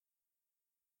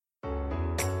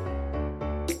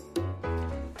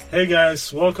Hey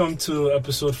guys, welcome to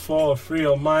episode 4 of Free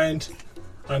Your Mind.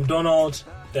 I'm Donald,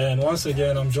 and once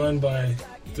again I'm joined by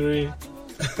 3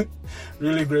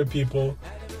 really great people.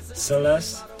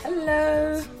 Celeste.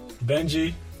 Hello.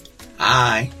 Benji.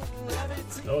 Hi.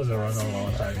 That was a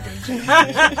long time,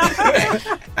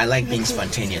 Benji. I like being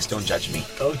spontaneous, don't judge me.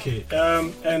 Okay,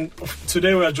 and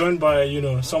today we are joined by,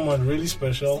 someone really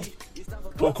special.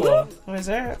 Pokua. What's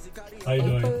up? How you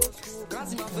doing?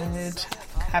 Good.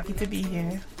 Happy to be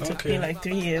here. Took Okay. me like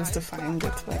 3 years to find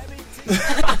it, but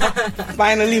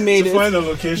finally made To it. find a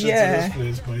location Yeah. to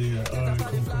this place, but yeah,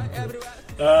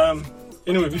 alright, cool.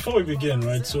 Anyway, before we begin,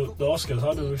 right, so the Oscars,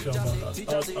 how did we feel about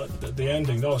that? The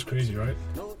ending, that was crazy, right?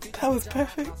 That was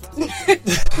perfect.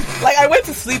 Like, I went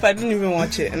to sleep, I didn't even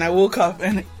watch it, and I woke up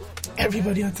and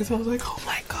everybody on Twitter was like, oh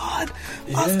my god,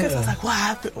 Oscars. Yeah. I was like, what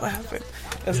happened?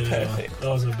 That's perfect. That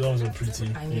was a pretty,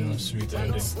 sweet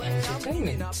ending. It's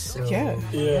entertainment. So, Yeah.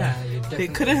 Yeah. you They definitely-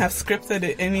 couldn't have scripted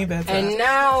it any better. And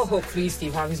now, hopefully,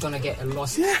 Steve Harvey's gonna get a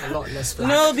lot less flack.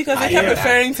 No, because they I kept hear that.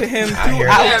 referring to him I hear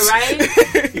throughout. Yeah,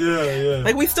 right? Yeah.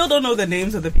 Like, we still don't know the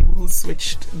names of the people who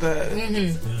switched the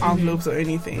envelopes or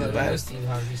anything, But but Steve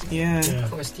Harvey's. yeah. Yeah.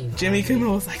 Poor Steve Jimmy Harvey.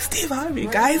 Kimmel was like, Steve Harvey,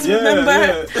 guys, Yeah,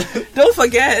 remember? yeah. Don't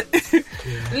forget.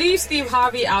 Leave Steve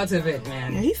Harvey out of it,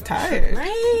 man. Yeah, he's tired.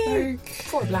 Right? Like,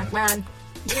 Poor black man.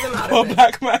 Leave him out poor of it.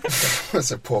 black man.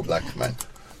 That's a poor black man.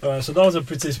 Alright, so that was a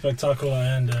pretty spectacular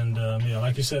end, and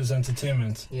like you said, it's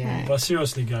entertainment. Yeah. But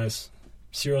seriously, guys,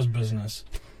 serious business.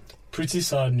 Pretty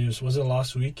sad news. Was it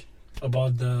last week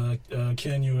about the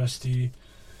KNUST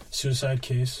suicide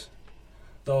case?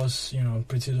 That was,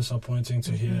 pretty disappointing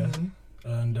to hear.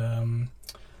 And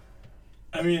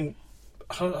I mean,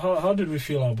 how did we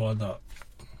feel about that?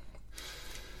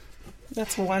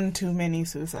 That's one too many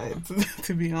suicides,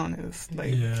 to be honest.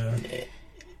 Like, Yeah,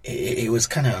 It was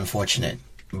kind of unfortunate,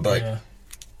 but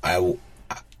yeah,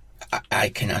 I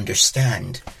can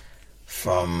understand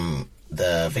from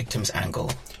the victim's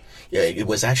angle. Yeah, it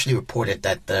was actually reported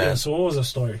that yeah. So what was the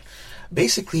story?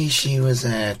 basically she was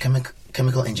a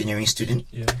chemical engineering student,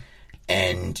 Yeah,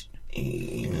 and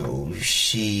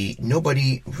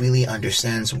nobody really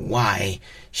understands why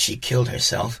she killed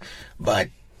herself, but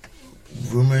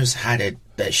rumors had it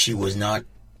that she was not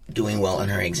doing well on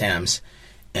her exams,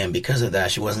 and because of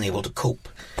that she wasn't able to cope.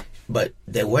 But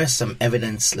there was some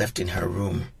evidence left in her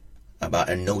room about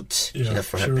a note she yeah. left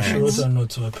for She her wrote parents. a note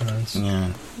to her parents.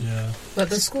 Yeah. Yeah, But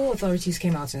the school authorities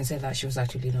came out and said that she was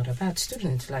actually not a bad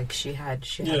student. Like, she had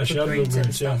she good had good grades and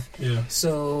grades. Yeah, stuff. yeah.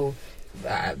 So,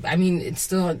 I mean, it's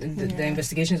still the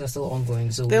investigations are still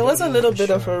ongoing. So there we was don't a know little for bit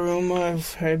of sure. a rumor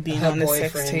of her being Her on a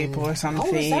sex boyfriend. tape or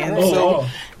something. Oh, is that and right? so, Oh, wow.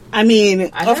 I mean,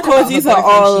 I of heard course, about these the are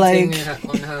all boyfriend like. cheating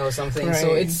on her or something. So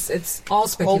Right. it's all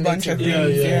Whole bunch of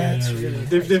speculative. things. Yeah. it's really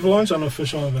They've launched an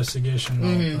official investigation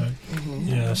now, right?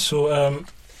 Yeah. So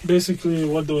basically,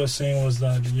 what they were saying was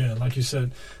that, like you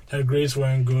said, her grades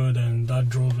weren't good, and that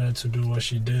drove her to do what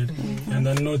she did. And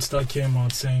the notes that came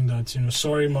out saying that,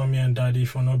 sorry, mommy and daddy,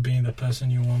 for not being the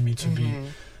person you want me to be.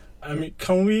 I mean,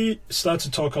 can we start to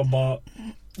talk about,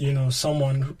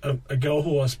 someone, a girl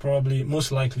who was probably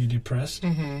most likely depressed,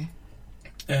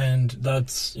 and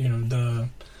that's, that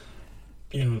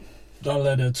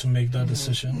led her to make that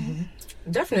decision.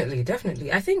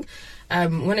 Definitely. I think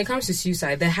when it comes to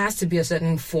suicide, there has to be a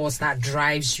certain force that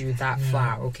drives you that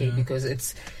far. Okay, because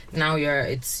it's now you're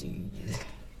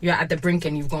at the brink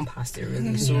and you've gone past it,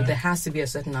 really. So there has to be a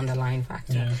certain underlying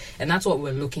factor, and that's what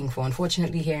we're looking for.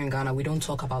 Unfortunately, here in Ghana, we don't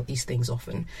talk about these things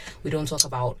often. We don't talk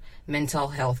about mental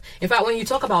health. In fact, when you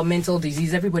talk about mental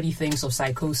disease, everybody thinks of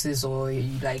psychosis or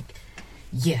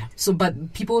So,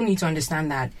 but people need to understand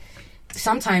that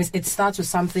sometimes it starts with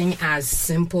something as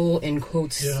simple, in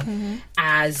quotes,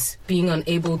 as being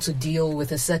unable to deal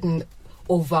with a certain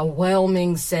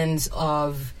overwhelming sense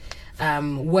of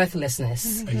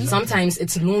worthlessness. Sometimes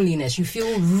it's loneliness. You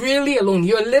feel really alone.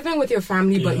 You're living with your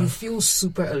family, but you feel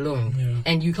super alone.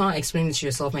 And you can't explain it to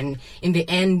yourself. And in the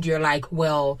end, you're like,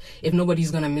 well, if nobody's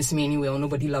going to miss me anyway, or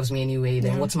nobody loves me anyway,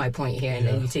 then what's my point here? And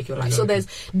then you take your life. So there's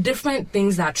different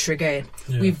things that trigger it.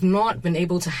 We've not been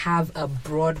able to have a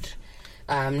broad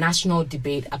national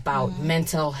debate about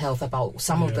mental health, about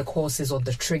some of the causes or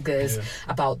the triggers,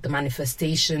 about the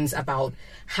manifestations, about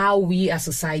how we as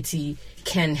society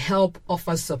can help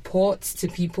offer support to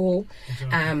people,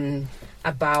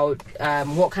 about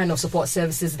what kind of support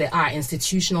services there are,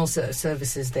 institutional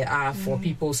services there are for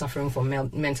people suffering from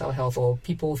mental health, or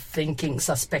people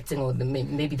suspecting, or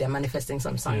maybe they're manifesting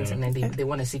some signs and then they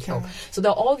want to seek help. So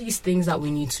there are all these things that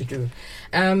we need to do.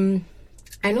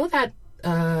 I know that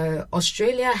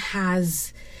Australia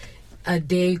has a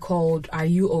day called Are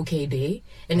You OK Day,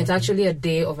 and it's actually a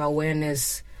day of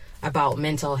awareness about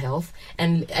mental health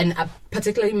and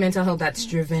particularly mental health that's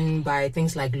driven by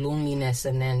things like loneliness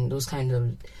and then those kinds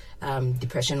of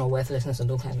depression or worthlessness and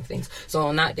those kinds of things. So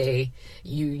on that day,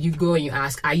 you go and you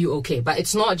ask, are you okay? But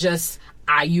it's not just,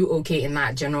 are you okay in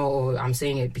that general, or I'm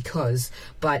saying it because,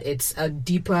 but it's a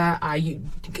deeper,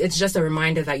 it's just a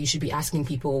reminder that you should be asking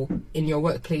people in your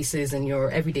workplaces and your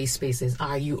everyday spaces,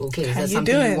 are you okay? Is there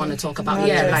something you want to talk about?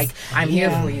 Like, I'm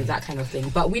here for you, that kind of thing.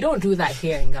 But we don't do that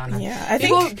here in Ghana. Yeah, I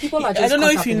think people are just, I don't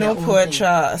know if you know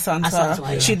Poetra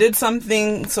Asantewaa. She did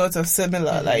something sort of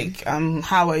similar, like,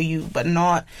 how are you? But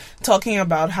not talking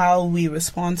about how we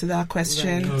respond to that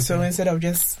question. Right. Okay. So instead of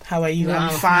just, how are you? I'm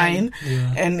fine.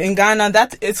 Yeah. And in Ghana,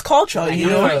 that it's cultural, you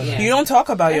know. You don't talk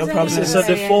about your problems. It's a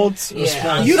default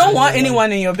response. You don't want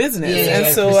anyone in your business.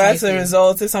 And so as a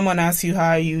result, if someone asks you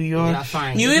how are you, you're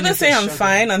fine. You either say I'm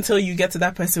fine until you get to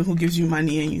that person who gives you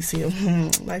money and you say,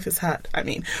 life is hard. I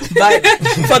mean, but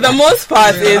for the most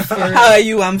part, it's how are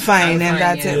you, I'm fine, and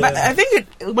that's it. But I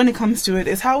think when it comes to it,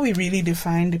 it's how we really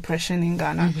define depression in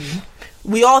Ghana.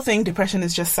 We all think depression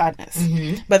is just sadness.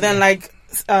 But then, like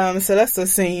Celeste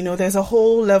was saying, you know, there's a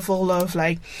whole level of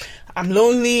like, I'm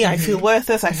lonely, I feel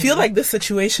worthless, I feel like this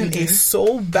situation is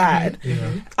so bad.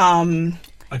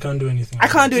 I can't do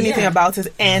anything. About it,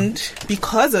 and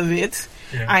because of it,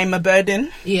 I'm a burden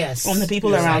on the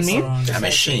people around me. I'm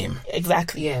a shame.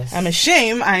 Exactly. Yes. I'm a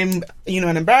shame. I'm,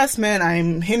 an embarrassment.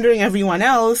 I'm hindering everyone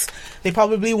else. They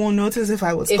probably won't notice if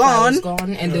I was gone.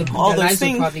 And all those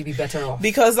things would probably be better off.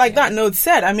 Because like that note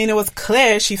said, I mean, it was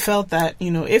clear she felt that,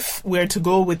 if we're to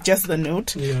go with just the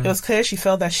note, it was clear she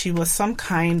felt that she was some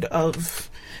kind of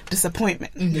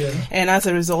disappointment, and as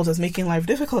a result was making life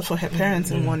difficult for her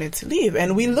parents and wanted to leave.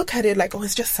 And we look at it like,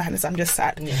 it's just sadness, I'm just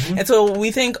sad. And so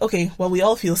we think, okay, well, we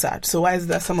all feel sad, so why is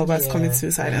that some of us commit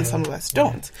suicide and some of us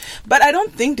don't? But I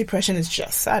don't think depression is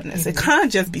just sadness. It can't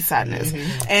just be sadness.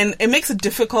 And it makes it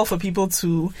difficult for people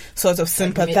to sort of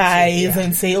sympathize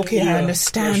and say, okay, I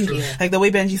understand, like the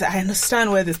way Benji said, I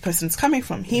understand where this person's coming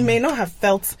from. He may not have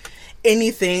felt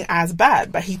anything as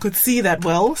bad, but he could see that,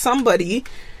 well, somebody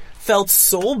felt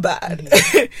so bad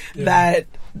that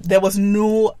there was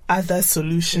no other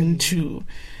solution to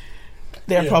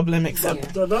their problem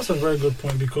except. That's a very good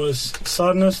point, because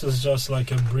sadness is just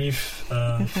like a brief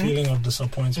feeling of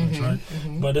disappointment, right?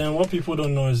 But then what people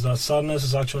don't know is that sadness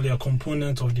is actually a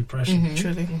component of depression.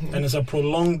 Truly. And it's a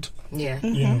prolonged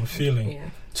feeling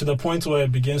to the point where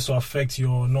it begins to affect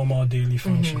your normal daily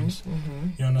functions.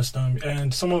 You understand?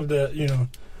 And some of the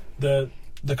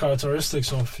the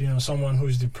characteristics of someone who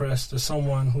is depressed is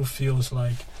someone who feels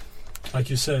like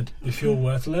you said, they feel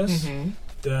worthless,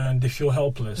 then they feel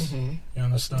helpless. You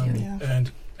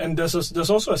understand? And there's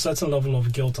also a certain level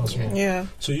of guilt as well.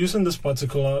 So using this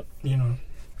particular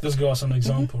this girl as an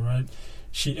example, right?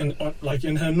 She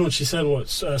in her note she said, "What?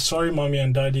 Sorry, mommy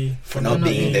and daddy, for not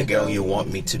being the girl you want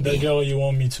me to be. The girl you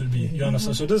want me to be." You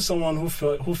understand? So this is someone who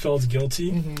felt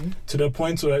guilty to the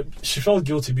point where she felt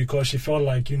guilty because she felt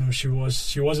like she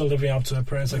wasn't living up to her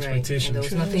parents' expectations.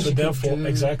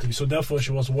 So therefore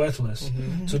she was worthless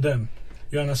to them.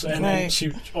 You understand? And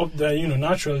she,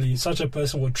 naturally, such a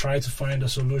person would try to find a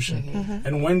solution.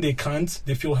 And when they can't,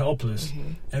 they feel helpless.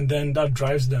 And then that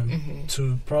drives them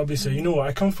to probably say,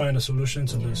 I can't find a solution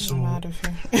to this. So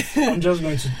I'm just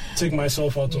going to take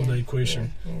myself out of the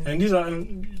equation. And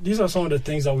these are some of the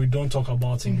things that we don't talk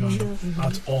about in Ghana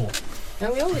at all.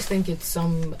 And we always think it's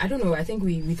I don't know, I think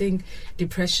we think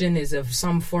depression is of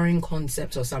some foreign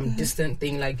concept or some distant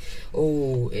thing, like,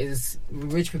 is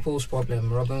rich people's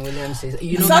problem. Robin Williams says,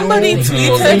 somebody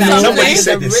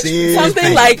tweeted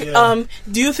something like,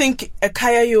 do you think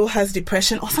Akayayo has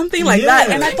depression or something like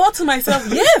that? And I thought to myself,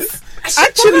 yes,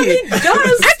 actually,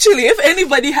 if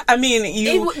anybody,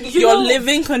 your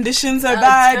living conditions are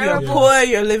bad, you're poor,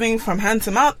 you're living from hand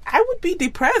to mouth, I would be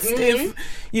depressed if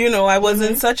I was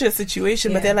in such a situation.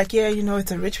 But they're like,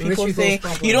 it's a rich people thing.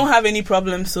 Problem. You don't have any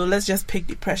problems, so let's just pick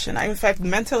depression. In fact,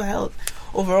 mental health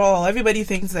overall, everybody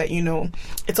thinks that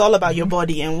it's all about your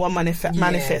body and what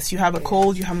manifests. You have a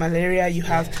cold, you have malaria, you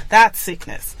have that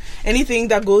sickness. Anything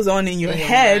that goes on in your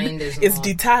head is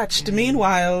detached.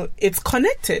 Meanwhile, it's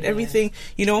connected. Everything,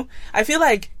 I feel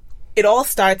like it all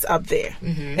starts up there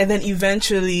and then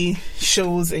eventually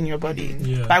shows in your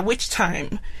body. By which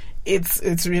time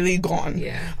it's really gone.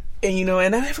 And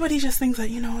and everybody just thinks that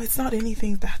it's not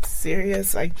anything that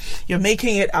serious, like you're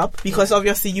making it up, because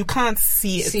obviously you can't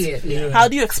see it. How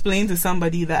do you explain to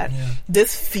somebody that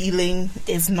this feeling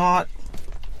is not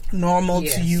normal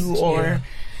to you, or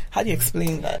how do you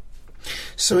explain that?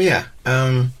 So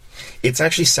it's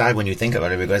actually sad when you think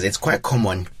about it, because it's quite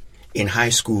common in high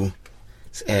school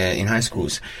in high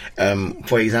schools.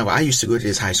 For example, I used to go to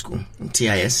this high school,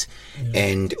 TIS,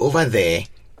 and over there,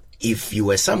 if you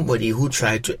were somebody who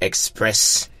tried to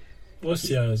express... What's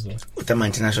TIS though? Utama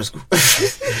International School.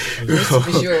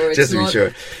 Just to be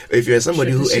sure. If you're somebody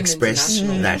who expressed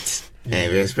that,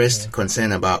 you expressed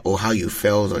concern about how you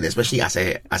felt, or especially as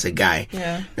a guy,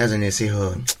 that's when they say,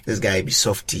 oh, this guy be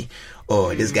softy,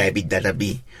 or this guy be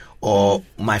dadabi, or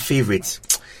my favorite,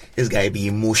 this guy be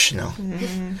emotional.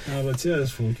 But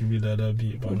TIS folk can be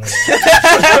dadabi, but no.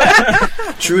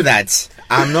 True that.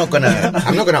 I'm not gonna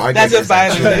argue. That's just by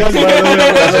the way.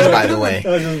 That's just by the way.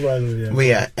 Yeah. But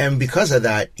yeah, and because of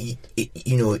that,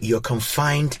 you're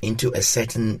confined into a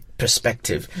certain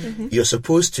perspective. You're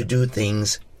supposed to do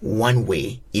things one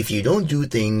way. If you don't do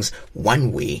things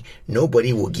one way,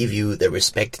 nobody will give you the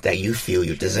respect that you feel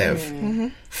you deserve.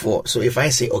 So if I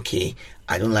say, okay,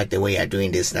 I don't like the way you're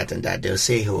doing this, that, and that, they'll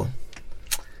say, oh,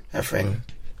 my friend,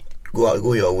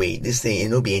 go your way. This thing,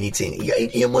 it'll be anything. You're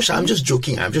emotional. I'm just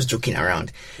joking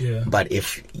around. Yeah. But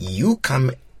if you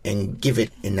come and give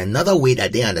it in another way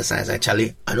that they understand,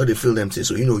 actually, I know they feel them too.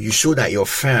 So, you show that you're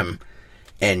firm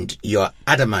and you're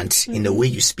adamant in the way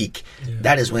you speak.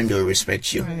 That is when they'll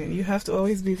respect you. Right. You have to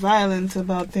always be violent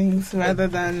about things rather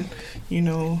than,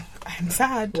 I'm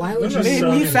sad. Why would you you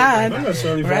make me sad? Not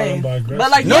necessarily Right. but But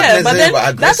Not then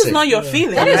aggressive. that is not your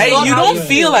feeling, That is right? not You how don't you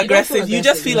feel feel. aggressive. You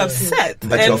just feel upset.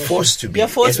 But And you're forced to be. You're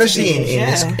forced especially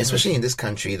to be, especially in this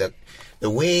country, the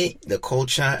way the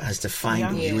culture has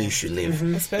defined the way you should live.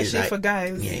 especially is that, for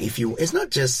guys. Yeah, it's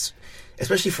not just,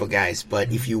 especially for guys,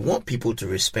 but if you want people to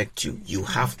respect you, you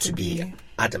have to be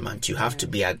adamant. You have to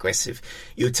be aggressive.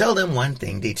 You tell them one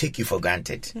thing, they take you for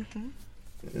granted.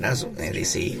 That's what they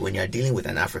say. When you're dealing with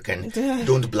an African,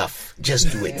 don't bluff.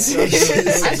 Just do it.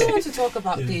 I still want to talk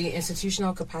about the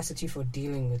institutional capacity for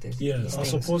dealing with this. Yeah, these our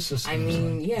things. support systems. I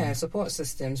mean, support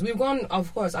systems. We've gone,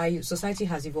 of course, society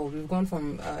has evolved. We've gone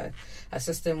from a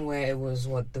system where it was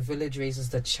the village raises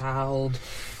the child,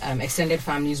 extended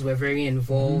families were very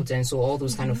involved, and so all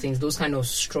those kind of things, those kind of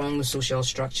strong social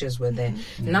structures were there.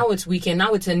 Now it's weakened.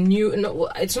 Now it's a new. No,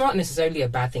 it's not necessarily a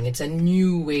bad thing. It's a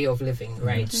new way of living,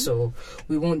 right? So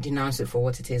we won't denounce it for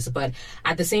what it is, but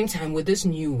at the same time, with this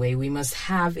new way, we must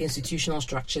have institutional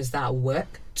structures that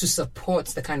work to support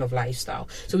the kind of lifestyle.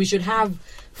 So we should have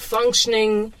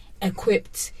functioning,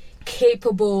 equipped,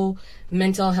 capable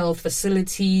mental health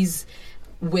facilities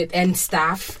and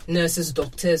staff, nurses,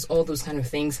 doctors, all those kind of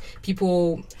things,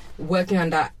 people working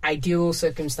under ideal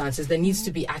circumstances. There needs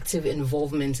to be active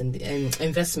involvement and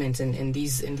investment in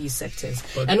these sectors,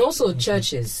 and also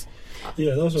churches.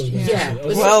 Yeah, that's what I was going to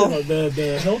say. Well,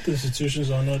 the health institutions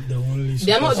are not the only.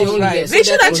 They're not the only. Yes. They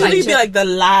should actually be like the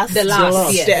last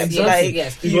step.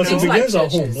 Yes. Because it begins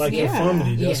at home, churches. like your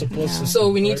family, their support system. So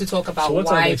we need to right? talk about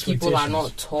why people are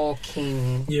not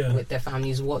talking with their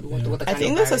families. What the kind I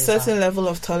think of there's a barriers certain are. level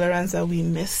of tolerance that we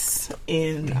miss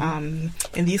in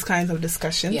these kinds of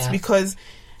discussions because.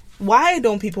 Why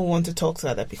don't people want to talk to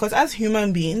others? Because as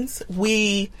human beings,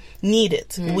 we need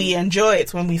it. We enjoy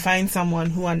it when we find someone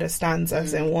who understands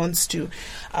us and wants to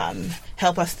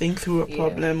help us think through a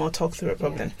problem or talk through a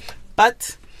problem.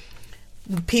 But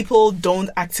people don't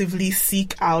actively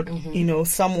seek out,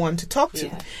 someone to talk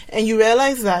to. And you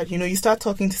realize that, you start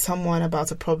talking to someone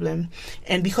about a problem,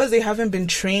 and because they haven't been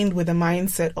trained with the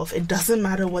mindset of it doesn't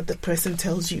matter what the person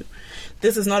tells you.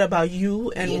 This is not about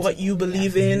you and what you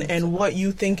believe in and what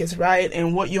you think is right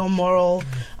and what your moral,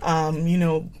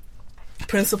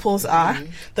 principles are.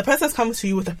 The person comes to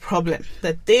you with a problem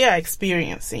that they are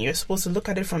experiencing. You're supposed to look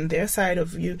at it from their side of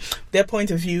view, their point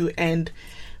of view, and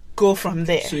go from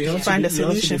there. So you have find to a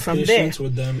solution from there. patient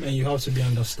with them, and you have to be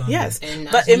understanding. Yes, And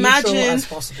but as imagine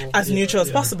as neutral as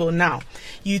possible. Now,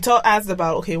 you asked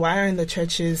about why are in the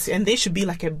churches, and they should be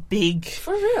like a big.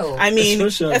 For real. I mean,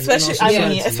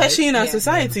 especially in our right?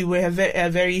 society, we're a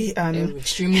very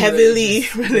extremely heavily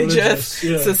religious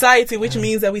society, which Yeah.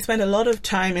 means that we spend a lot of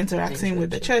time interacting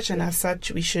with the church, and as such,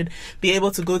 we should be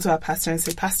able to go to our pastor and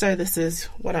say, "Pastor, this is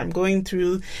what I'm going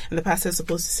through," and the pastor is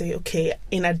supposed to say, "Okay,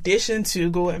 in addition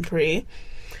to go and pray,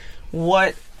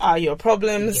 what are your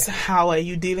problems? How are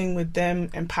you dealing with them?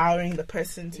 Empowering the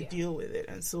person to deal with it,"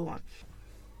 and so on.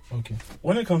 Okay.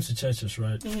 When it comes to churches,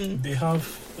 right, they have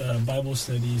Bible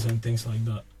studies and things like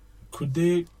that. Could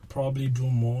they probably do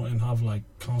more and have like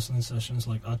counseling sessions,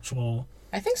 like actual?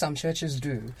 I think some churches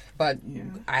do, but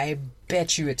I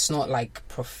bet you it's not like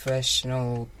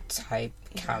professional type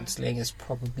counseling. It's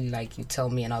probably like you tell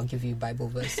me and I'll give you Bible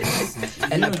verses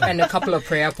and a couple of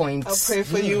prayer points. I'll pray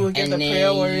for you. We'll get And the then,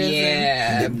 prayer warriors.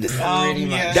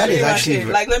 That is actually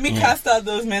Like, let me cast out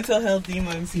those mental health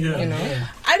demons. Yeah. You know?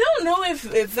 I don't know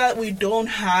if it's that we don't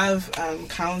have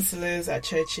counselors at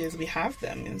churches. We have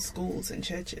them in schools and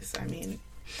churches. I mean,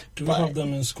 do we have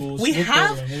them in schools? We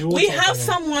have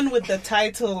someone with the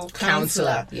title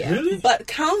counselor. Yeah. Really? But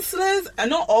counselors, and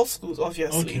not all schools,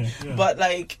 obviously. Okay, yeah. But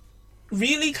like,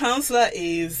 really, counselor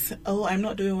is, I'm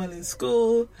not doing well in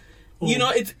school. You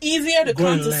know, it's easier to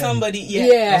come to somebody,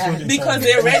 because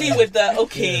they're ready with the,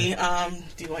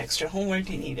 do you want extra homework?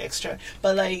 Do you need extra?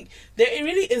 But like, there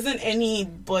really isn't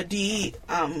anybody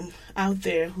out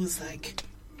there who's like,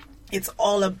 it's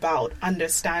all about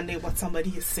understanding what somebody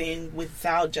is saying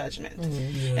without judgment.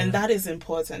 And that is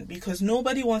important, because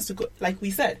nobody wants to go, like we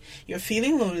said, you're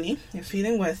feeling lonely, you're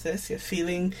feeling worthless, you're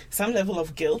feeling some level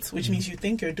of guilt, which means you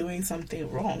think you're doing something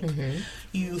wrong.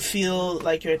 You feel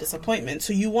like you're a disappointment.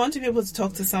 So you want to be able to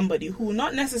talk to somebody who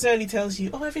not necessarily tells you,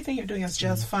 everything you're doing is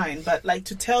just fine, but like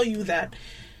to tell you that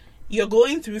you're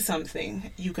going through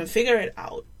something, you can figure it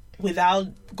out without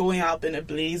going up in a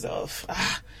blaze of,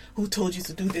 who told you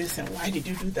to do this and why did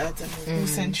you do that and who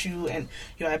sent you and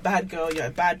you're a bad girl, you're a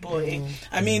bad boy.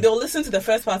 I mean, they'll listen to the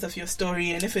first part of your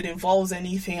story, and if it involves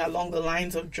anything along the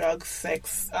lines of drugs,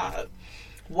 sex,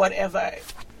 whatever,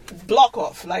 block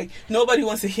off. Like, nobody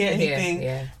wants to hear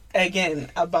anything again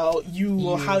about you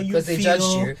or how you feel. Because they judged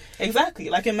you. Exactly.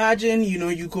 Like, imagine,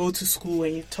 you go to school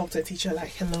and you talk to a teacher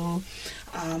like, hello,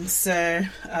 sir,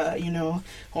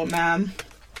 or ma'am,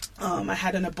 I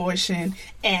had an abortion,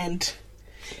 and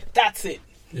that's it.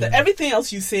 Everything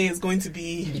else you say is going to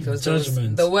be because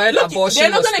judgment. The word abortion.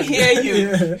 They're not going to hear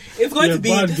you. It's going to be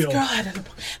this girl had an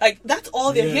abortion. Like, that's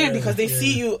all they're hearing, because they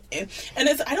see you. And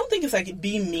it's, I don't think it's like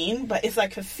being mean, but it's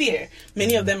like a fear.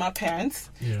 Many of them are parents.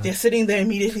 They're sitting there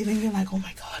immediately thinking like, oh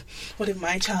my God, what if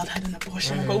my child had an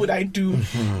abortion? What would I do?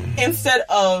 Instead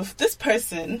of, this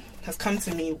person has come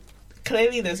to me.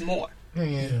 Clearly, there's more.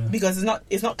 Because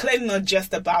it's not clearly not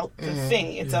just about the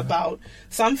thing, it's about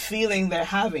some feeling they're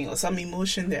having or some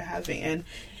emotion they're having, and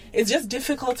it's just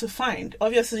difficult to find.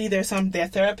 Obviously they're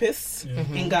therapists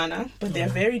in Ghana, but they're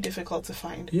very difficult to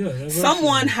find.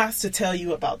 Someone has to tell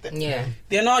you about them.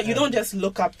 They're not, you don't just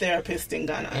look up therapists in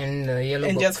Ghana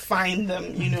and just find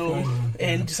them,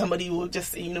 and somebody will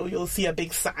just, you'll see a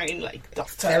big sign like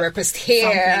doctor therapist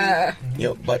here.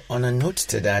 But on a note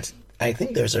to that, I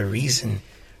think there's a reason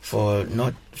for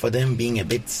them being a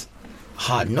bit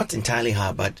hard, not entirely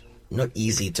hard, but not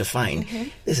easy to find.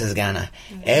 This is Ghana.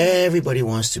 Everybody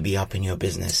wants to be up in your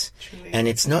business. And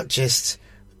it's not just,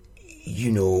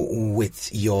 with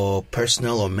your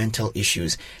personal or mental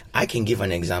issues. I can give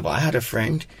an example. I had a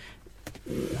friend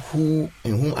in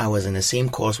whom I was in the same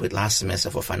course with last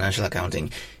semester for financial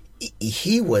accounting.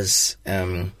 He was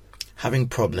having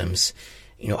problems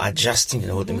adjusting to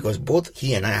the whole thing, because both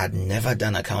he and I had never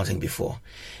done accounting before.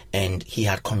 And he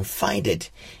had confided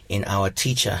in our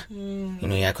teacher.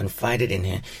 He had confided in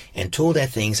her and told her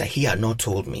things that he had not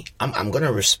told me. I'm going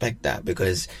to respect that,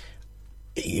 because,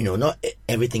 not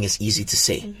everything is easy to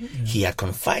say. He had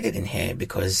confided in her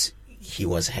because she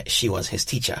was his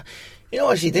teacher. You know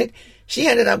what she did? She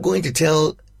ended up going to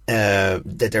tell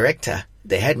the director,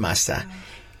 the headmaster,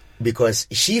 because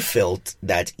she felt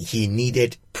that he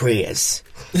needed prayers.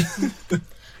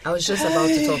 I was just about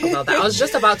to talk about that. I was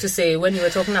just about to say, when you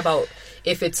were talking about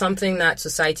if it's something that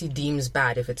society deems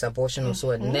bad, if it's abortion or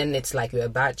so, and then it's like you're a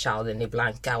bad child and they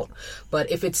blank out. But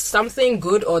if it's something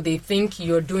good, or they think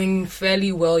you're doing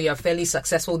fairly well, you're fairly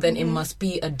successful, then it must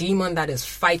be a demon that is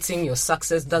fighting your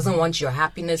success, doesn't want your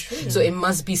happiness. So it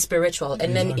must be spiritual.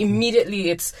 And then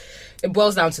immediately it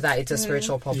boils down to that. It's a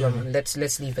spiritual problem.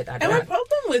 Let's leave it at that. And my problem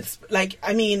with,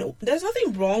 there's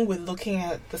nothing wrong with looking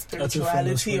at the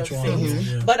spirituality of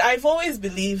things. But I've always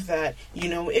believed that,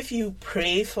 if you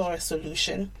pray for a solution,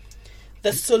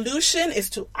 the solution is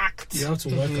to act. You have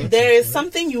to work there is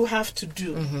something you have to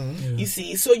do. You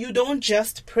see, so you don't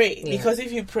just pray, because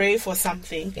if you pray for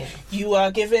something, you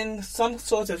are given some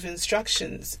sort of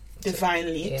instructions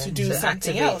divinely to do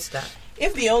something else.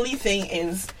 If the only thing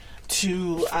is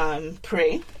to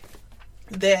pray,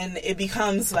 then it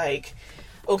becomes like,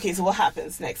 okay, so what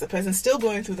happens next? The person's still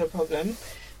going through the problem.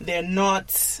 They're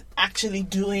not actually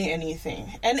doing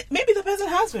anything. And maybe the person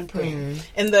has been praying.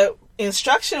 And the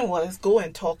instruction was, go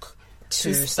and talk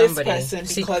to somebody, this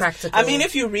person. Because,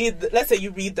 if you read, let's say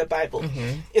you read the Bible,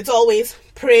 it's always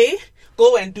pray,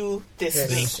 go and do this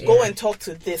thing. Go and talk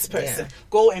to this person.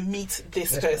 Go and meet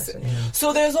this person.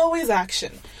 So there's always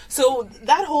action. So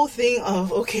that whole thing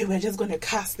of, okay, we're just going to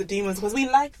cast the demons, because we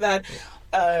like that.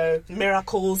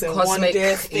 miracles and Cosmic,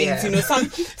 wonders things. yeah.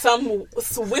 Some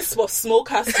wisp of smoke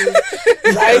has to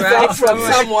rise up from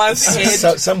someone's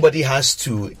head. Somebody has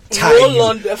to tie Roll you.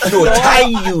 on the floor.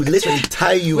 Literally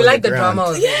tie you. We on like the ground.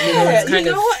 drama of it. Yeah, It's kind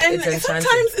of, and it's enchanting.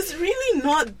 sometimes it's really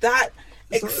not that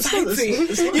exciting.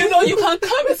 You can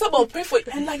come and someone pray for you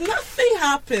and like nothing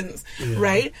happens,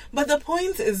 right? But the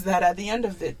point is that at the end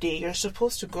of the day, you're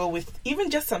supposed to go with even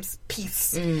just some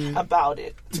peace about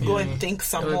it, to go and think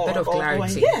some more. A bit of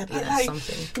clarity. But like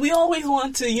something. we always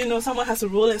want to, someone has to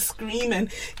roll and scream and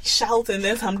shout, and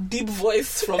then some deep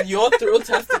voice from your throat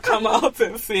has to come out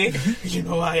and say,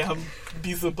 I am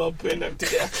Beelzebub and I'm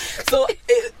together. So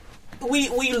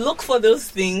we look for those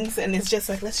things, and it's just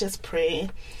like, let's just pray.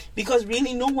 Because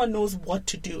really no one knows what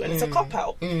to do, and it's a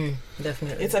cop-out.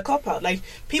 Definitely. It's a cop-out. Like,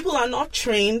 people are not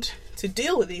trained to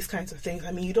deal with these kinds of things.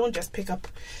 I mean, you don't just pick up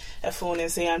a phone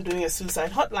and say, I'm doing a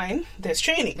suicide hotline. There's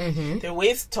training. There are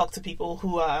ways to talk to people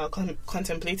who are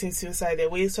contemplating suicide. There are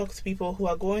ways to talk to people who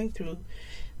are going through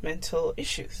mental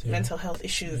issues, mental health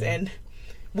issues. And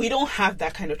we don't have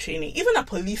that kind of training. Even a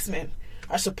policeman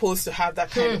are supposed to have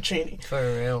that kind of training.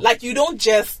 For real. Like, you don't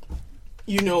just...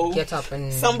 get up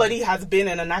and somebody has been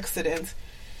in an accident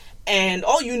and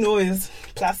all you know is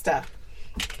plaster.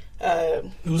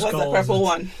 What's the purple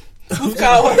one? Whose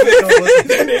car was it?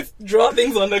 Then they draw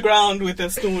things on the ground with a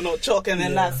stone or chalk, and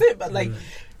then that's it. But like,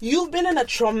 you've been in a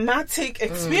traumatic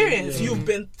experience. You've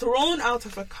been thrown out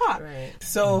of a car. Right.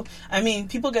 So, I mean,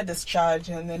 people get discharged,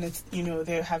 and then it's,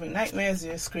 they're having nightmares,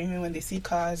 they're screaming when they see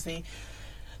cars, they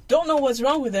don't know what's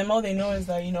wrong with them. All they know is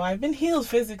that, I've been healed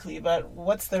physically, but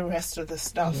what's the rest of the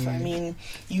stuff? I mean,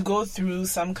 you go through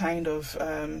some kind of,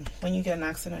 when you get an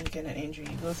accident, you get an injury,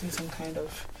 you go through some kind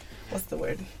of, what's the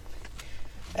word?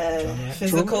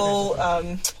 Physical,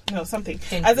 something.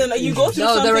 As in, you go through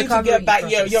something to get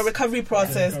back. Yeah, your recovery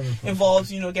process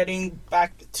involves, getting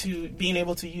back to being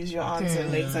able to use your arms and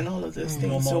legs and all of those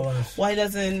things. So why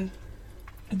doesn't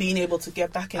being able to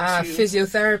get back into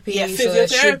physiotherapy? Yeah,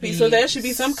 physiotherapy. So there should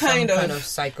be some kind of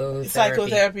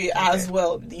psychotherapy as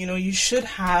well. You should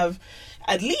have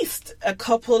at least a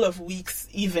couple of weeks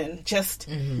even just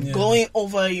going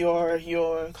over your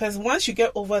because once you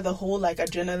get over the whole like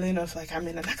adrenaline of like, I'm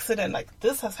in an accident, like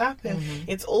this has happened,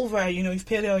 it's over, you've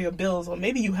paid all your bills, or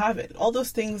maybe you haven't. All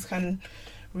those things can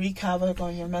wreak havoc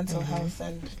on your mental health,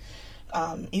 and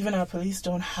even our police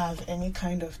don't have any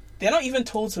kind of, they're not even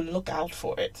told to look out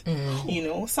for it.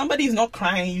 Somebody's not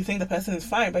crying, you think the person is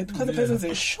fine, but because the person's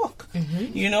in shock,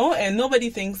 and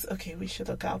nobody thinks, okay, we should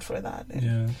look out for that.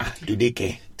 Do they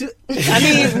care? I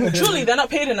mean, truly, they're not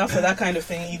paid enough for that kind of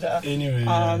thing either. Anyway,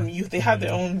 they have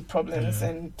their own problems,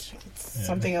 and it's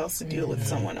something else to deal with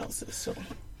someone else's. So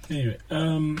anyway,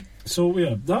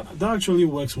 that actually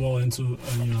works well into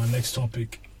our next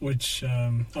topic, which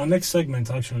our next segment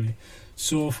actually.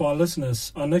 So for our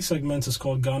listeners, our next segment is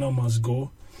called Ghana Must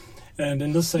Go, and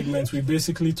in this segment we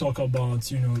basically talk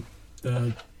about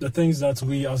the things that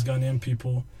we as Ghanaian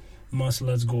people must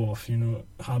let go of,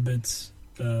 habits,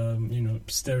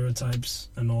 stereotypes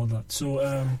and all that.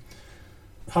 So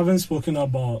having spoken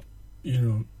about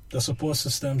the support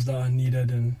systems that are needed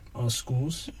in our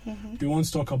schools, we want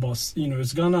to talk about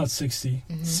it's Ghana at 60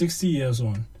 years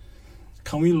on.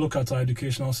 Can we look at our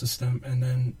educational system and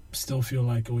then still feel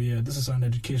like, oh yeah, this is an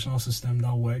educational system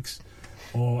that works?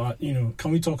 Or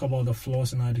can we talk about the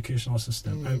flaws in our educational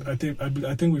system? I think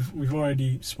we've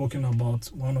already spoken about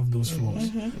one of those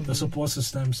flaws, the support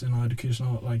systems in our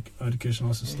educational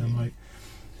system. Like,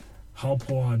 how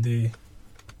poor are they?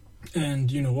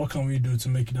 And what can we do to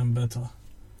make them better?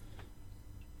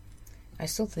 I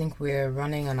still think we're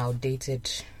running an outdated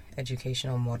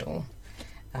educational model.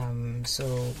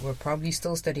 So we're probably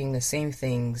still studying the same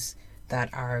things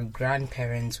that our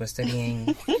grandparents were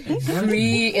studying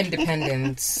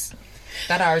pre-independence,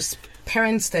 that our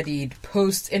parents studied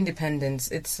post-independence.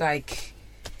 It's like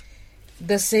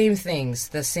the same things.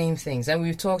 And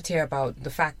we've talked here about the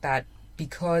fact that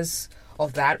because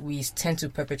of that, we tend to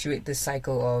perpetuate this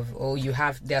cycle of,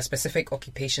 there are specific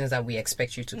occupations that we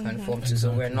expect you to conform to,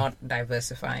 so we're not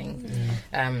diversifying.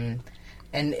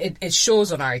 And it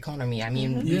shows on our economy. I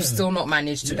mean, we've still not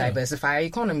managed to diversify our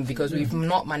economy because we've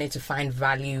not managed to find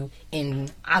value in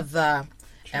other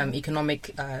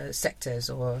economic sectors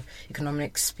or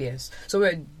economic spheres. So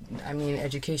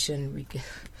education...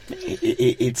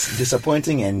 It's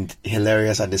disappointing and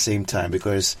hilarious at the same time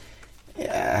because,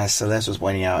 as Celeste was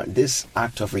pointing out, this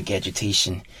act of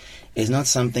regurgitation is not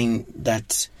something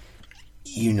that,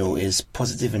 is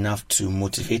positive enough to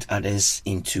motivate others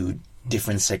into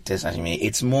different sectors.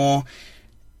 It's more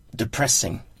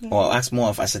depressing, or acts more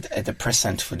of as a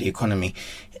depressant for the economy.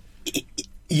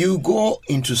 you go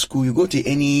into school, you go to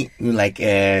any, like,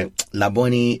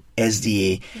 Labone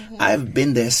SDA. I've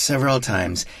been there several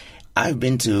times. I've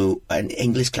been to an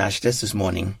English class just this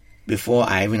morning before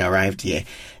I even arrived here.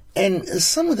 And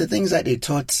some of the things that they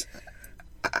taught,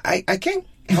 I can't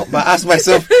help but ask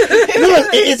myself,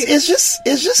 it's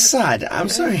just sad. I'm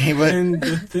sorry. But... And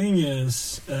the thing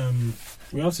is,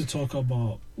 we have to talk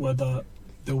about whether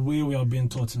the way we are being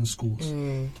taught in schools,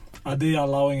 are they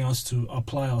allowing us to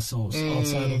apply ourselves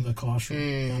outside of the classroom?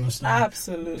 You understand?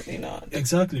 Absolutely not.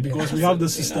 Exactly, because we have the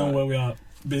system where we are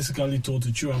basically told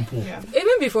to chew and pull. Yeah.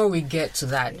 Even before we get to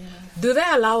that, do they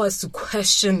allow us to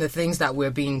question the things that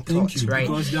we're being taught, right?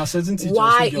 Because there are certain teachers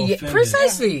why? who get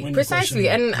Precisely.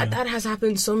 And that has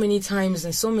happened so many times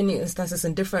in so many instances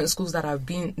in different schools that I've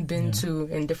been to,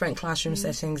 in different classroom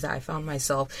settings that I found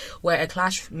myself, where a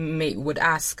classmate would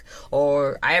ask,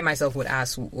 or I myself would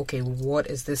ask, okay, what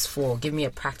is this for? Give me a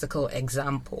practical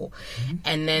example.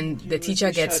 And then the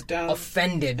teacher gets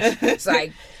offended. It's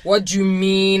like, what do you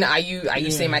mean? Are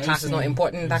you saying my class is not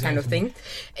important? That kind of thing.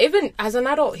 Even as an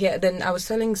adult here, then I was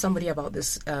telling somebody about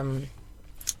this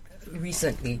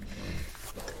recently.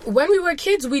 When we were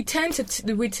kids, we tended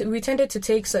to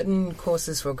take certain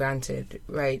courses for granted,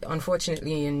 right?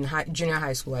 Unfortunately, in junior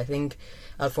high school, I think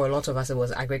for a lot of us it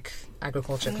was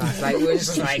agriculture class. Like we were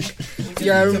just like,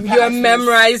 you're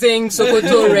memorizing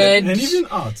Sokoto Red, and even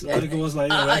art. Like it was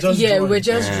like we're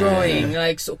just drawing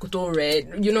like Sokoto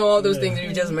Red. You know, all those things.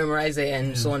 You just memorize it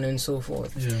and so on and so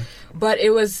forth. Yeah. But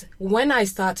it was when I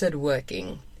started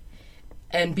working.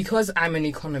 And because I'm an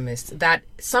economist, that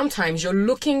sometimes you're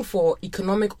looking for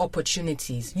economic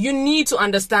opportunities. You need to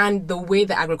understand the way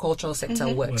the agricultural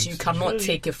sector works. You cannot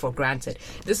take it for granted.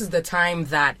 This is the time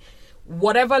that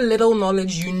whatever little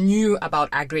knowledge you knew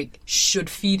about agric should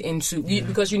feed into,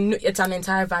 because it's an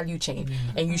entire value chain,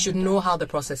 and you should know how the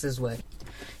processes work.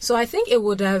 So I think it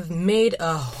would have made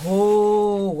a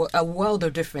world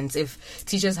of difference if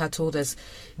teachers had told us,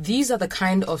 these are the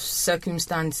kind of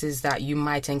circumstances that you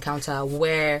might encounter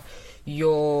where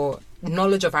your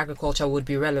knowledge of agriculture would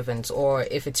be relevant, or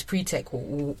if it's pre-tech,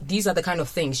 these are the kind of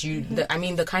things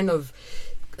the kind of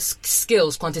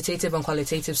skills, quantitative and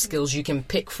qualitative skills you can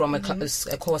pick from a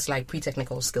course like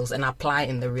pre-technical skills and apply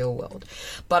in the real world.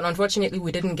 But unfortunately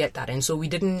we didn't get that, and so we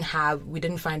didn't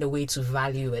find a way to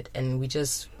value it, and we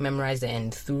just memorized it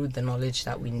and threw the knowledge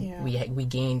that we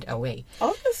gained away.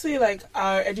 Obviously, like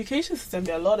our education system,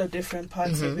 there are a lot of different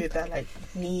parts of it that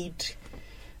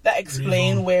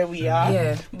explain where we are.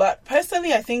 Yeah. But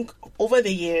personally, I think over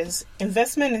the years,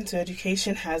 investment into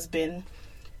education has been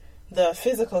the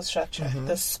physical structure,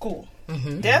 the school,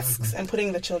 desks, and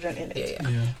putting the children in it.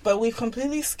 But we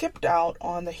completely skipped out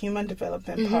on the human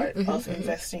development part of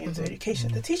investing into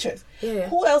education. The teachers.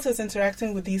 Who else is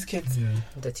interacting with these kids?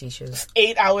 The teachers.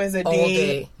 8 hours a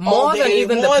day. More than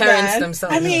even the parents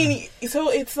themselves. I mean, so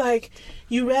it's like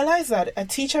you realize that a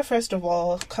teacher, first of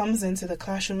all, comes into the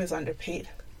classroom is underpaid.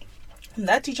 And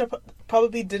that teacher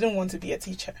probably didn't want to be a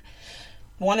teacher.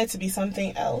 Wanted to be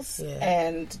something else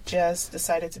and just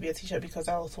decided to be a teacher because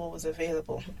that was what was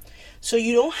available. So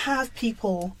you don't have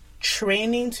people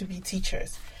training to be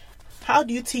teachers. How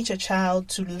do you teach a child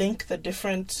to link the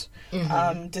different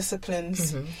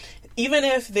disciplines? Even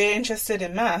if they're interested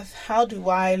in math, how do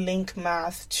I link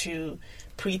math to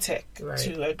pre-tech, to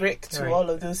agric, to all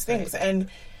of those things? And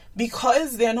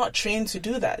because they're not trained to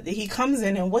do that, he comes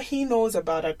in and what he knows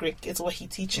about agric is what he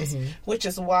teaches, which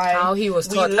is why how he was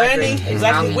taught learning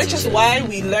which is why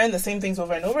we learn the same things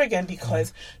over and over again,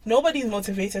 because nobody's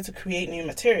motivated to create new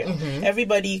material.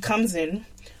 Everybody comes in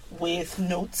with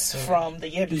notes from the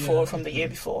year before,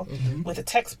 with a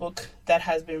textbook that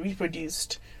has been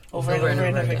reproduced over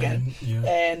and over again,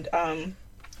 and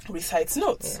recites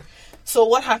notes. So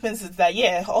what happens is that,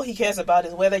 all he cares about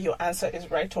is whether your answer is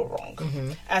right or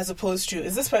wrong, as opposed to,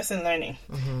 is this person learning?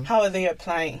 How are they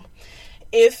applying?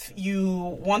 If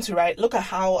you want to write, look at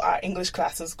how our English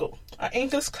classes go. Our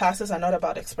English classes are not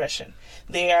about expression.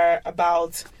 They are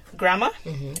about grammar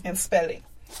and spelling,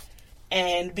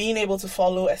 and being able to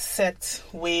follow a set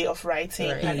way of writing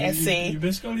an essay.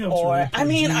 When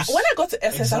I got to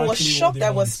essays, I was shocked I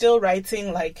was still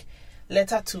writing like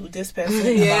letter to this person.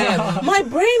 My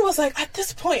brain was like, at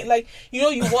this point, like,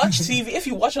 you watch TV. If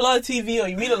you watch a lot of TV or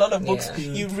you read a lot of books,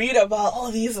 you read about all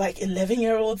these like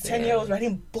 11-year-olds, 10-year-olds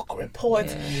writing book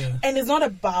reports. And it's not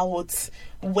about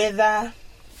whether,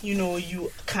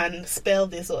 you can spell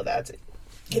this or that.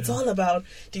 It's all about,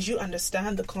 did you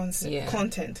understand the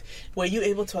content? Were you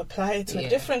able to apply it to a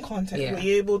different content? Were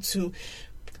you able to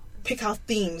pick out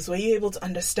themes? Were you able to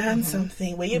understand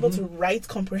something? Were you able to write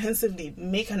comprehensively,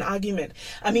 make an argument?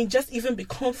 I mean, just even be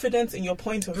confident in your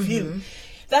point of view.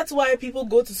 That's why people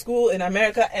go to school in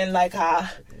America and like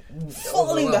are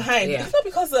falling behind. It's not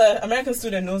because the American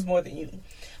student knows more than you,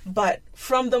 but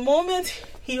from the moment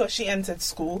he or she entered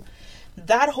school,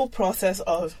 that whole process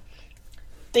of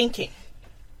thinking,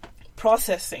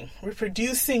 processing,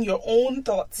 reproducing your own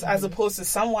thoughts as opposed to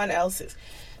someone else's.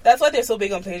 That's why they're so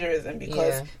big on plagiarism,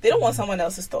 because they don't want someone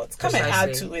else's thoughts. Come and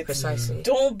add to it. Precisely.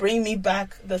 Don't bring me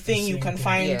back the thing you can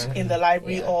find in the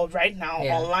library or right now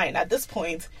online. At this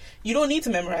point, you don't need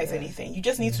to memorize anything. You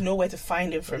just need to know where to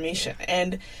find information.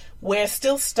 And we're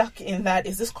still stuck in that,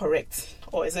 is this correct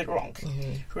or is it wrong?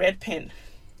 Red pen,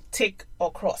 tick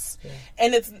or cross.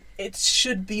 And it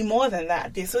should be more than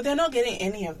that. So they're not getting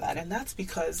any of that. And that's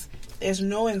because there's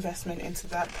no investment into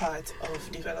that part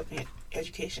of developing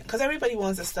education, because everybody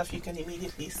wants the stuff you can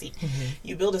immediately see.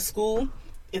 You build a school,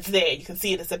 it's there, you can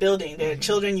see it, it's a building, there are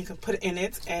children you can put in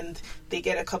it, and they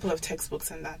get a couple of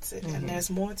textbooks and that's it. And there's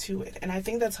more to it. And I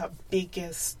think that's our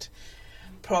biggest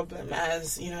problem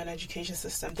as, you know, an education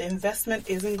system. The investment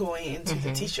isn't going into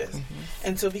the teachers.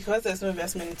 And so because there's no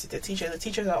investment into the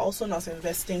teachers are also not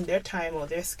investing their time or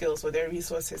their skills or their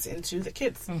resources into the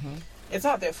kids. It's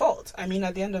not their fault. I mean,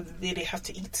 at the end of the day, they have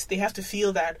to eat. They have to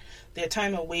feel that their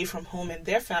time away from home and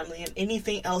their family and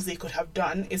anything else they could have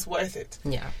done is worth it.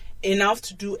 Enough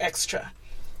to do extra.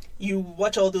 You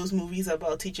watch all those movies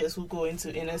about teachers who go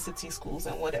into inner city schools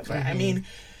and whatever. I mean,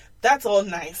 that's all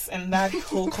nice, and that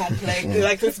whole complex,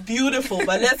 like, it's beautiful,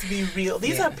 but let's be real.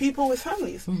 These are people with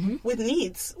families, with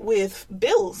needs, with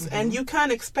bills, and you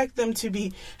can't expect them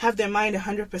to have their mind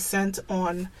 100%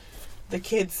 on the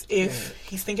kids if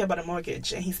he's thinking about a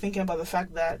mortgage and he's thinking about the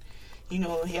fact that, you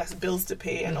know, he has bills to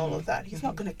pay and all of that. He's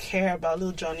not going to care about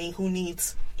little Johnny who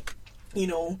needs, you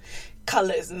know,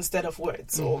 colors instead of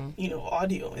words or, you know,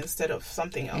 audio instead of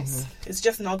something else. It's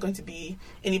just not going to be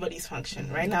anybody's function.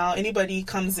 Right now, anybody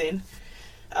comes in,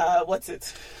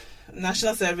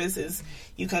 national service is,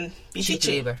 you can be cheap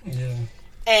labor.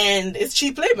 And it's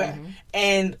cheap labor.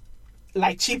 And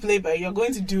like cheap labor, you're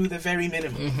going to do the very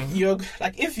minimum. You're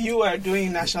like, if you are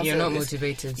doing national service, not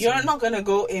motivated. You're not going to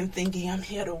go in thinking, I'm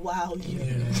here to wow you.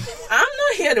 I'm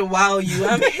not here to wow you.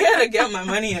 I'm here to get my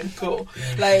money and go.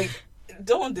 Like,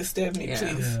 don't disturb me,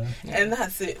 please. And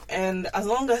that's it. And as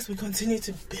long as we continue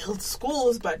to build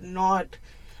schools, but not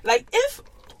like, if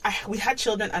we had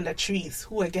children under trees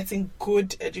who were getting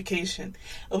good education,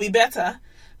 it would be better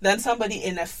than somebody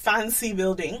in a fancy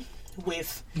building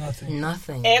with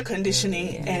nothing, air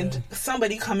conditioning, and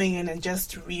somebody coming in and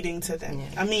just reading to them.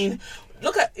 I mean,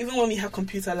 look at, even when we have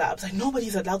computer labs, like,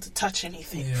 nobody's allowed to touch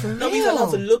anything. Nobody's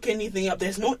allowed to look anything up.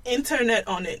 There's no internet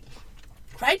on it.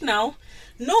 Right now,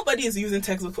 nobody is using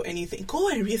textbook for anything. Go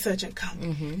and research and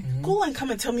come. Go and come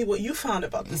and tell me what you found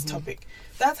about this topic.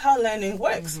 That's how learning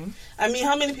works. I mean,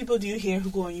 how many people do you hear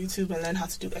who go on YouTube and learn how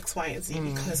to do X, Y, and Z?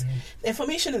 Because the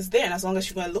information is there, and as long as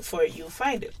you go and look for it, you'll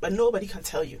find it. But nobody can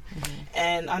tell you.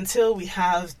 And until we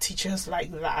have teachers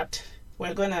like that,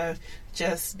 we're going to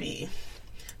just be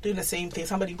doing the same thing.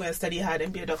 Somebody go and study hard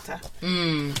and be a doctor.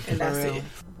 And that's it.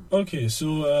 Okay,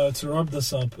 so to wrap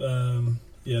this up,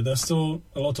 there's still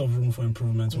a lot of room for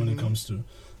improvement when it comes to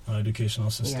our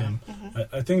educational system.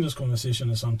 I think this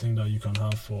conversation is something that you can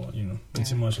have for, you know,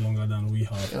 pretty much longer than we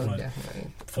have. But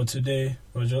for today,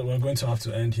 we're going to have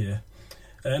to end here.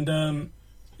 And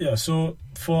so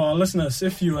for our listeners,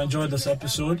 if you enjoyed this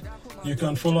episode, you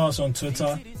can follow us on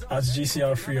Twitter at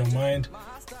GCR Free Your Mind,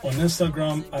 on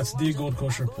Instagram at The Gold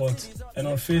Coast Report, and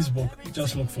on Facebook,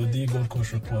 just look for The Gold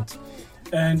Coast Report.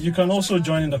 And you can also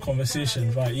join in the conversation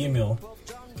via email.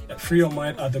 Free Your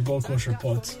Mind at the Gold Coast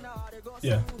Report.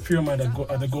 Free Your Mind at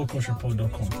the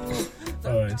goldcoastreport.com.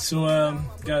 Alright, so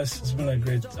guys, it's been a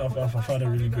great, I've had a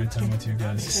really great time with you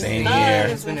guys. Same here.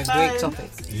 It's been a great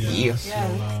topic.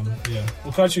 So,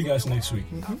 we'll catch you guys next week.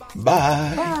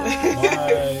 Bye.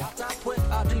 Bye.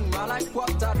 I like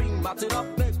what I dream, I turn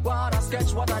up big what I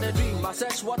sketch what I dream, I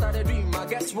search what I dream, I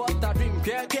get what I dream,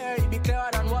 care, it be clearer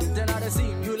than what then I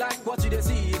see. You like what you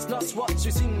see, it's not what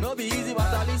you see, no be easy,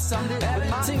 but at least someday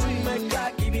everything make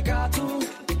like it be cartoon.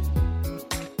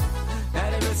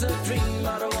 And if it's a dream,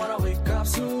 I don't wanna wake up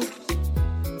soon.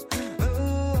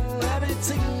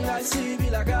 Everything I see be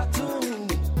like a cartoon.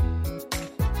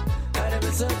 And if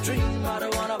it's a dream, I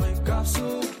don't wanna wake up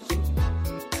soon.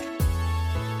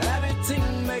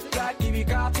 Everything make like it be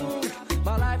cartoon.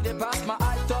 My life they pass my